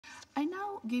I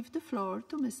now give the floor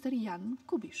to Mr. Ján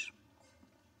Kubiš.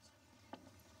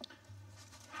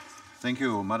 Thank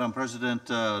you, Madam President,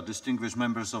 distinguished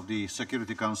members of the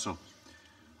Security Council.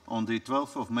 On the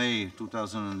 12th of May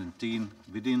 2018,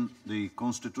 within the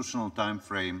constitutional time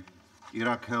frame,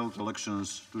 Iraq held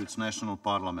elections to its national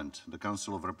parliament, the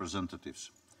Council of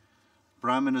Representatives.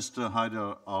 Prime Minister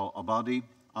Haider al-Abadi,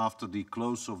 after the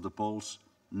close of the polls,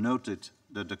 noted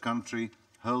that the country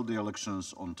held the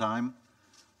elections on time,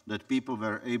 that people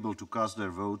were able to cast their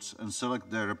votes and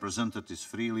select their representatives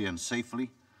freely and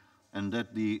safely, and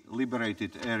that the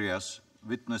liberated areas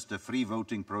witnessed a free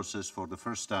voting process for the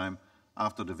first time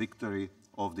after the victory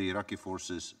of the Iraqi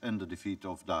forces and the defeat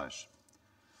of Daesh.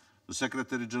 The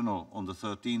Secretary General on the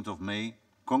 13th of May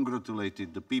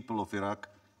congratulated the people of Iraq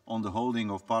on the holding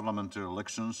of parliamentary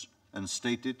elections and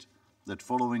stated that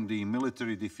following the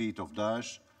military defeat of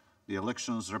Daesh, the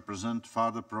elections represent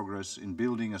further progress in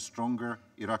building a stronger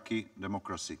Iraqi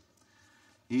democracy.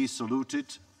 He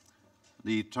saluted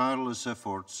the tireless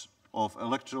efforts of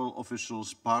electoral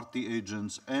officials, party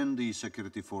agents, and the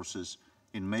security forces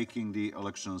in making the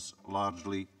elections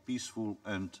largely peaceful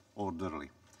and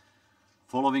orderly.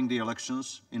 Following the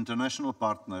elections, international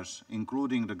partners,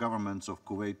 including the governments of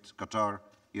Kuwait, Qatar,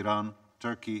 Iran,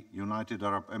 Turkey, United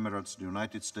Arab Emirates, the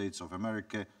United States of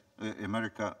America, the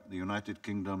United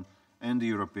Kingdom, and the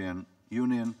European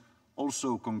Union,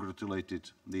 also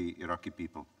congratulated the Iraqi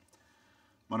people.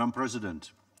 Madam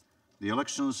President, the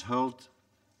elections held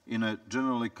in a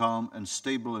generally calm and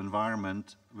stable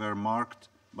environment were marked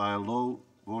by a low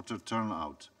voter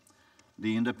turnout.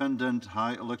 The Independent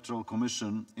High Electoral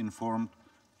Commission informed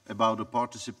about a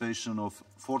participation of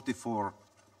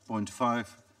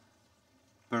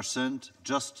 44.5%,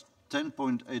 just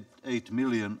 10.8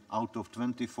 million out of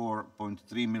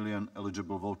 24.3 million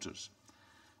eligible voters,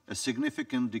 a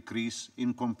significant decrease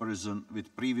in comparison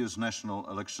with previous national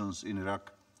elections in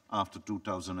Iraq after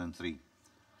 2003.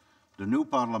 The new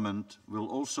parliament will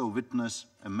also witness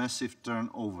a massive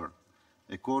turnover.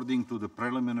 According to the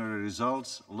preliminary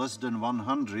results, less than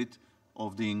 100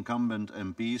 of the incumbent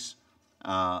MPs,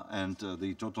 and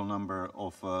the total number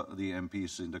of the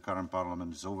MPs in the current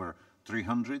parliament is over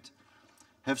 300,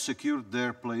 have secured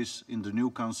their place in the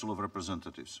new Council of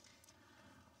Representatives.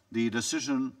 The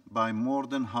decision by more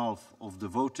than half of the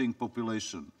voting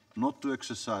population not to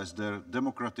exercise their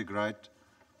democratic right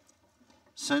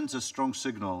sends a strong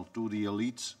signal to the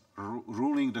elites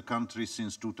ruling the country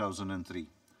since 2003.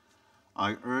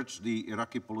 I urge the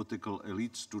Iraqi political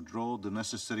elites to draw the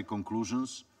necessary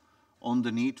conclusions on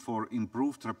the need for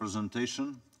improved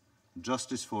representation,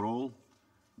 justice for all,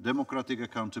 democratic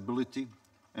accountability,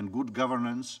 and good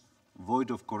governance, void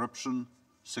of corruption,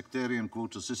 sectarian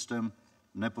quota system,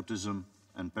 nepotism,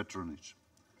 and patronage.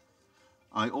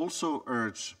 I also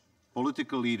urge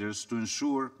political leaders to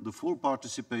ensure the full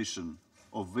participation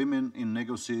of women in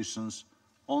negotiations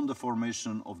on the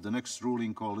formation of the next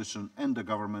ruling coalition and the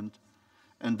government,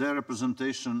 and their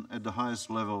representation at the highest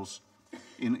levels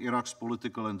in Iraq's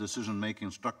political and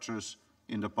decision-making structures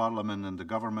in the parliament and the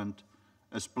government,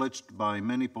 as pledged by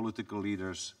many political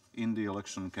leaders in the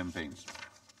election campaigns.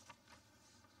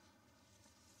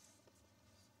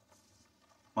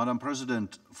 Madam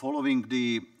President, following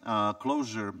the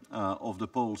closure of the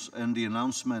polls and the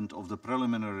announcement of the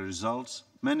preliminary results,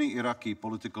 many Iraqi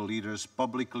political leaders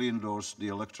publicly endorsed the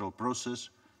electoral process,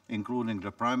 including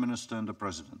the Prime Minister and the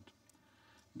President.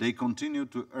 They continue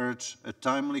to urge a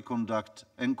timely conduct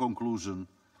and conclusion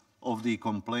of the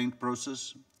complaint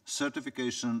process,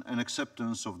 certification and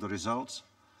acceptance of the results,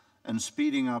 and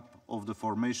speeding up of the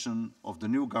formation of the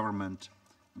new government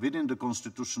within the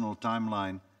constitutional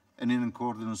timeline and in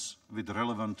accordance with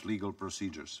relevant legal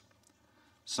procedures.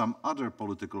 Some other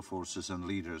political forces and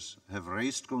leaders have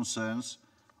raised concerns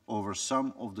over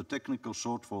some of the technical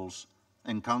shortfalls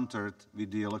encountered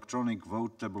with the electronic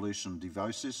vote tabulation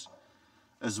devices,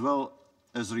 as well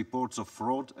as reports of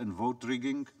fraud and vote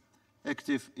rigging,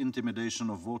 active intimidation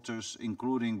of voters,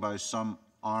 including by some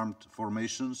armed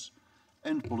formations,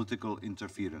 and political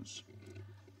interference.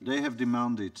 They have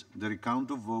demanded the recount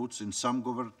of votes in some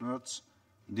governorates,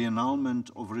 the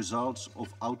annulment of results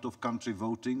of out-of-country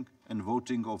voting and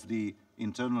voting of the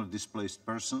internally displaced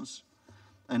persons,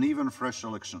 and even fresh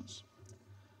elections.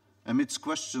 Amidst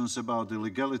questions about the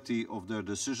legality of their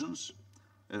decisions,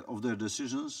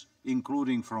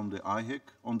 including from the IHEC,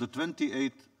 on the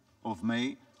 28th of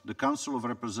May, the Council of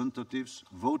Representatives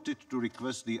voted to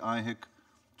request the IHEC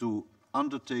to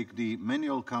undertake the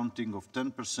manual counting of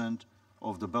 10%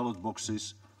 of the ballot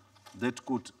boxes that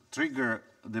could trigger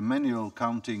the manual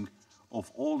counting of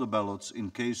all the ballots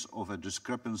in case of a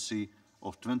discrepancy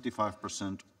of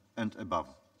 25% and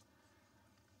above.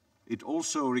 It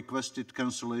also requested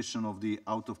cancellation of the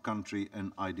out-of-country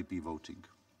and IDP voting.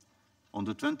 On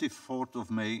the 24th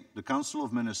of May, the Council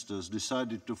of Ministers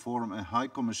decided to form a High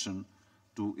Commission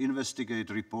to investigate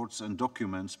reports and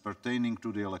documents pertaining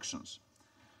to the elections.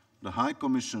 The High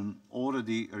Commission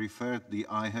already referred the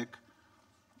IHEC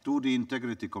to the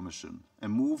Integrity Commission, a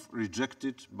move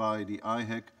rejected by the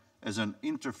IHEC as an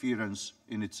interference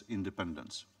in its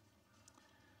independence.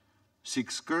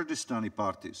 6 Kurdistani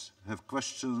parties have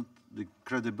questioned the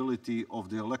credibility of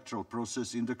the electoral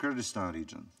process in the Kurdistan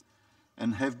region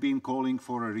and have been calling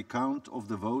for a recount of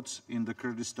the votes in the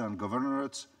Kurdistan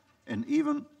governorates and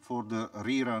even for the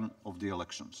rerun of the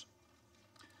elections.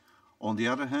 On the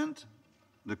other hand,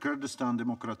 the Kurdistan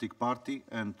Democratic Party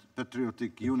and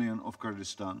Patriotic Union of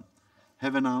Kurdistan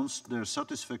have announced their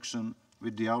satisfaction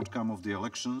with the outcome of the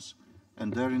elections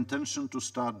and their intention to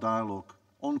start dialogue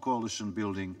on coalition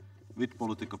building with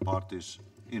political parties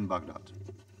in Baghdad.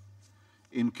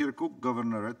 In Kirkuk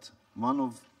Governorate, one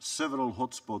of several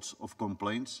hotspots of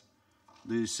complaints,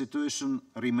 the situation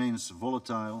remains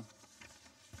volatile,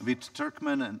 with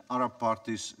Turkmen and Arab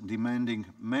parties demanding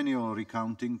manual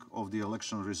recounting of the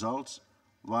election results,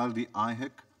 while the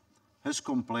IHEC has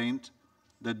complained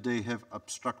that they have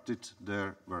obstructed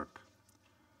their work.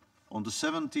 On the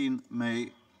 17th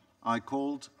May, I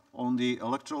called on the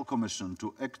Electoral Commission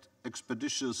to act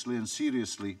expeditiously and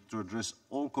seriously to address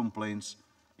all complaints,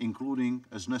 including,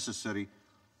 as necessary,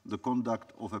 the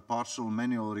conduct of a partial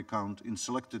manual recount in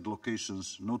selected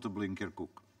locations, notably in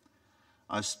Kirkuk.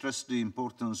 I stressed the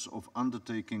importance of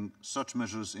undertaking such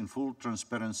measures in full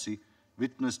transparency,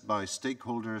 witnessed by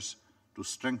stakeholders, to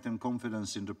strengthen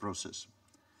confidence in the process.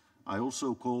 I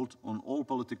also called on all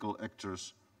political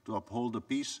actors to uphold the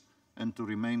peace and to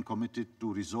remain committed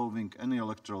to resolving any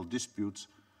electoral disputes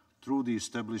through the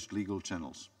established legal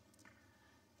channels.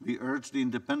 We urge the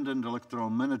independent electoral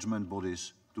management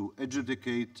bodies to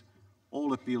adjudicate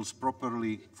all appeals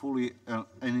properly, fully, and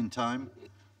in time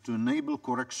to enable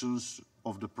corrections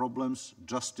of the problems,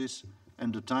 justice,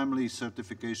 and the timely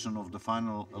certification of the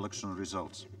final election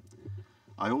results.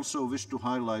 I also wish to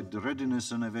highlight the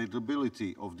readiness and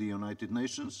availability of the United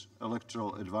Nations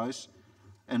electoral advice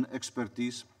and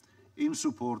expertise in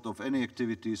support of any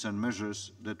activities and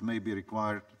measures that may be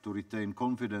required to retain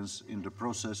confidence in the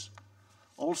process,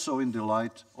 also in the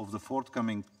light of the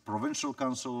forthcoming provincial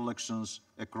council elections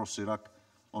across Iraq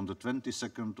on the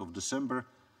 22nd of December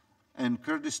and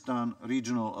Kurdistan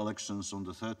regional elections on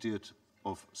the 30th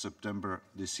of September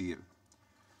this year.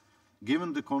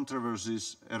 Given the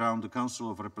controversies around the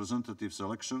Council of Representatives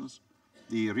elections,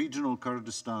 the Regional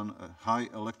Kurdistan High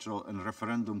Electoral and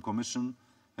Referendum Commission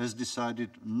has decided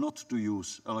not to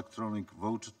use electronic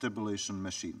vote tabulation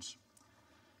machines.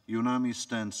 UNAMI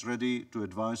stands ready to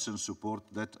advise and support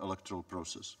that electoral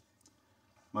process.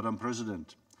 Madam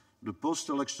President, the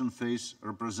post-election phase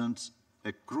represents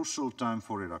a crucial time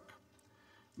for Iraq.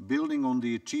 Building on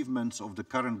the achievements of the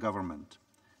current government,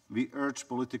 we urge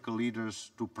political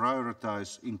leaders to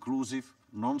prioritize inclusive,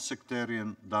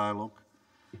 non-sectarian dialogue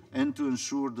and to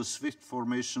ensure the swift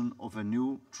formation of a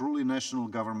new, truly national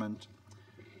government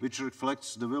which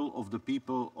reflects the will of the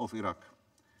people of Iraq.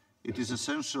 It is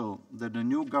essential that the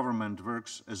new government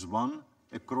works as one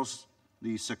across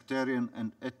the sectarian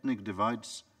and ethnic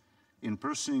divides in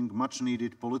pursuing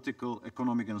much-needed political,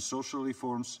 economic and social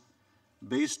reforms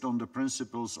based on the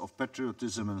principles of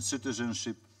patriotism and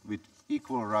citizenship with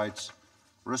equal rights,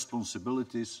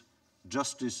 responsibilities,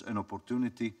 justice and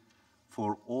opportunity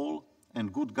for all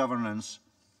and good governance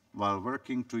while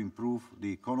working to improve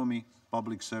the economy,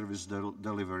 public service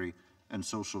delivery and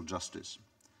social justice.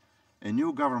 A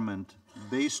new government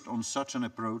based on such an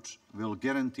approach will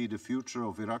guarantee the future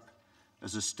of Iraq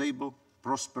as a stable,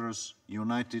 prosperous,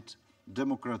 united,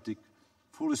 democratic,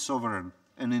 fully sovereign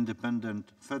and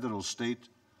independent federal state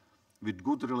with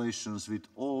good relations with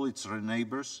all its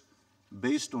neighbors,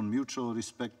 based on mutual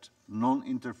respect,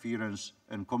 non-interference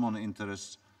and common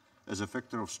interests as a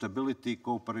factor of stability,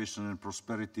 cooperation and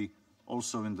prosperity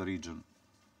also in the region.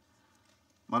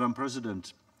 Madam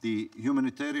President, the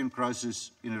humanitarian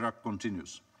crisis in Iraq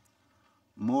continues.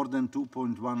 More than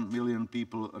 2.1 million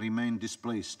people remain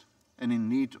displaced and in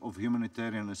need of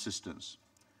humanitarian assistance.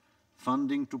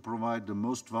 Funding to provide the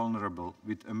most vulnerable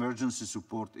with emergency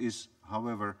support is,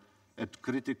 however, at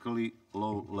critically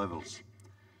low levels.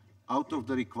 Out of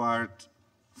the required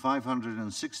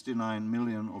 569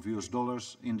 million of US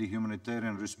dollars in the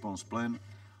humanitarian response plan,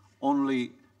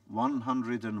 only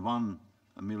 101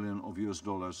 million of US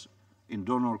dollars in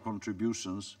donor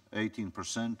contributions,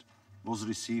 18%, was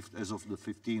received as of the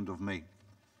 15th of May.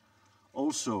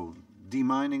 Also,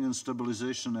 demining and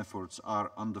stabilization efforts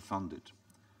are underfunded.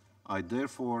 I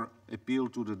therefore appeal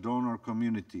to the donor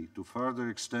community to further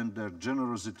extend their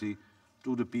generosity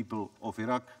to the people of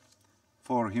Iraq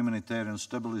for humanitarian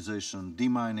stabilization,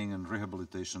 demining and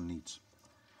rehabilitation needs.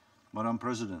 Madam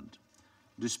President,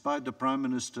 despite the Prime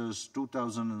Minister's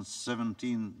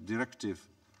 2017 directive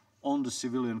on the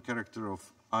civilian character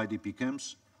of IDP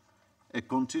camps, a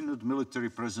continued military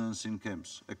presence in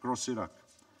camps across Iraq,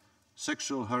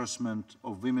 sexual harassment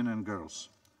of women and girls,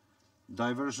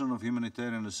 diversion of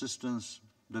humanitarian assistance,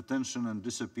 detention and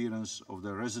disappearance of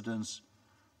their residents,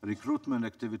 recruitment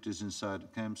activities inside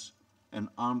camps, and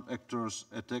armed actors'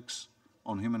 attacks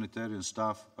on humanitarian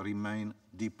staff remain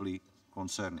deeply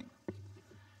concerning.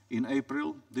 In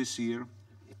April this year,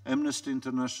 Amnesty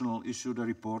International issued a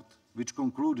report which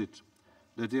concluded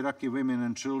that Iraqi women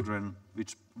and children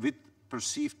with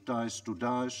perceived ties to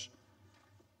Daesh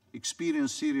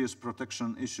experience serious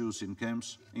protection issues in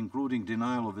camps, including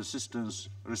denial of assistance,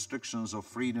 restrictions of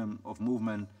freedom of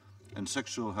movement, and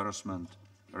sexual harassment,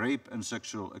 rape and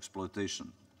sexual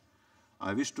exploitation.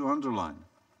 I wish to underline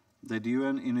that the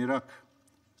UN in Iraq,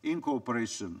 in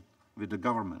cooperation with the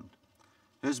government,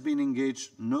 has been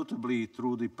engaged notably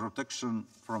through the Protection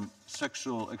from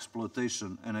Sexual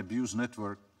Exploitation and Abuse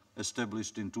Network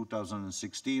established in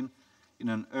 2016 in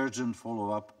an urgent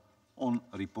follow-up on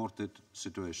reported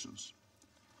situations.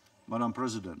 Madam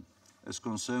President, as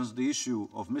concerns the issue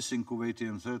of missing Kuwaiti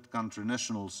and third country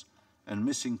nationals and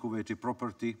missing Kuwaiti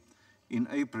property, in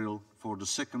April, for the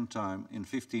second time in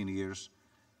 15 years,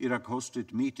 Iraq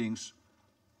hosted meetings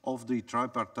of the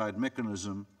tripartite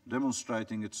mechanism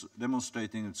demonstrating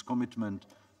its commitment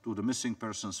to the missing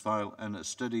persons file and a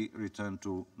steady return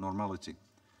to normality.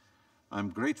 I am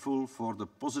grateful for the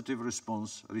positive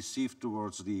response received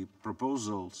towards the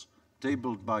proposals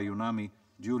tabled by UNAMI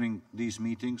during these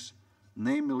meetings,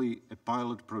 namely a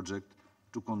pilot project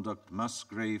to conduct mass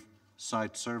grave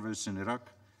site surveys in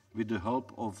Iraq with the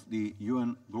help of the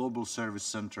UN Global Service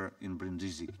Center in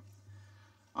Brindisi.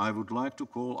 I would like to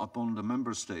call upon the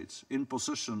Member States in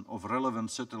possession of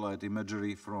relevant satellite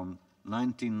imagery from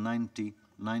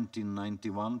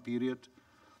 1990-1991 period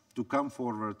to come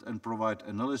forward and provide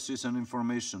analysis and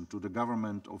information to the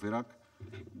government of Iraq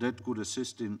that could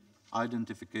assist in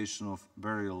identification of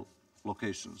burial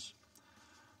locations.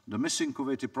 The missing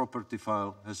Kuwaiti property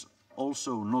file has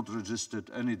also not registered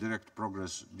any direct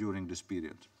progress during this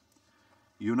period.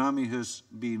 UNAMI has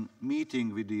been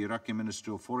meeting with the Iraqi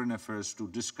Ministry of Foreign Affairs to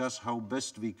discuss how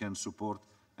best we can support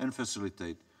and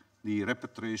facilitate the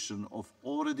repatriation of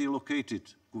already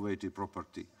located Kuwaiti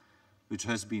property, which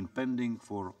has been pending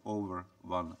for over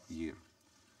 1 year.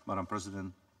 Madam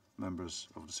President, members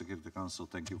of the Security Council,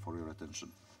 thank you for your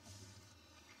attention.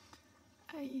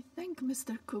 I thank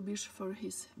Mr. Kubiš for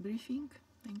his briefing.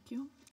 Thank you.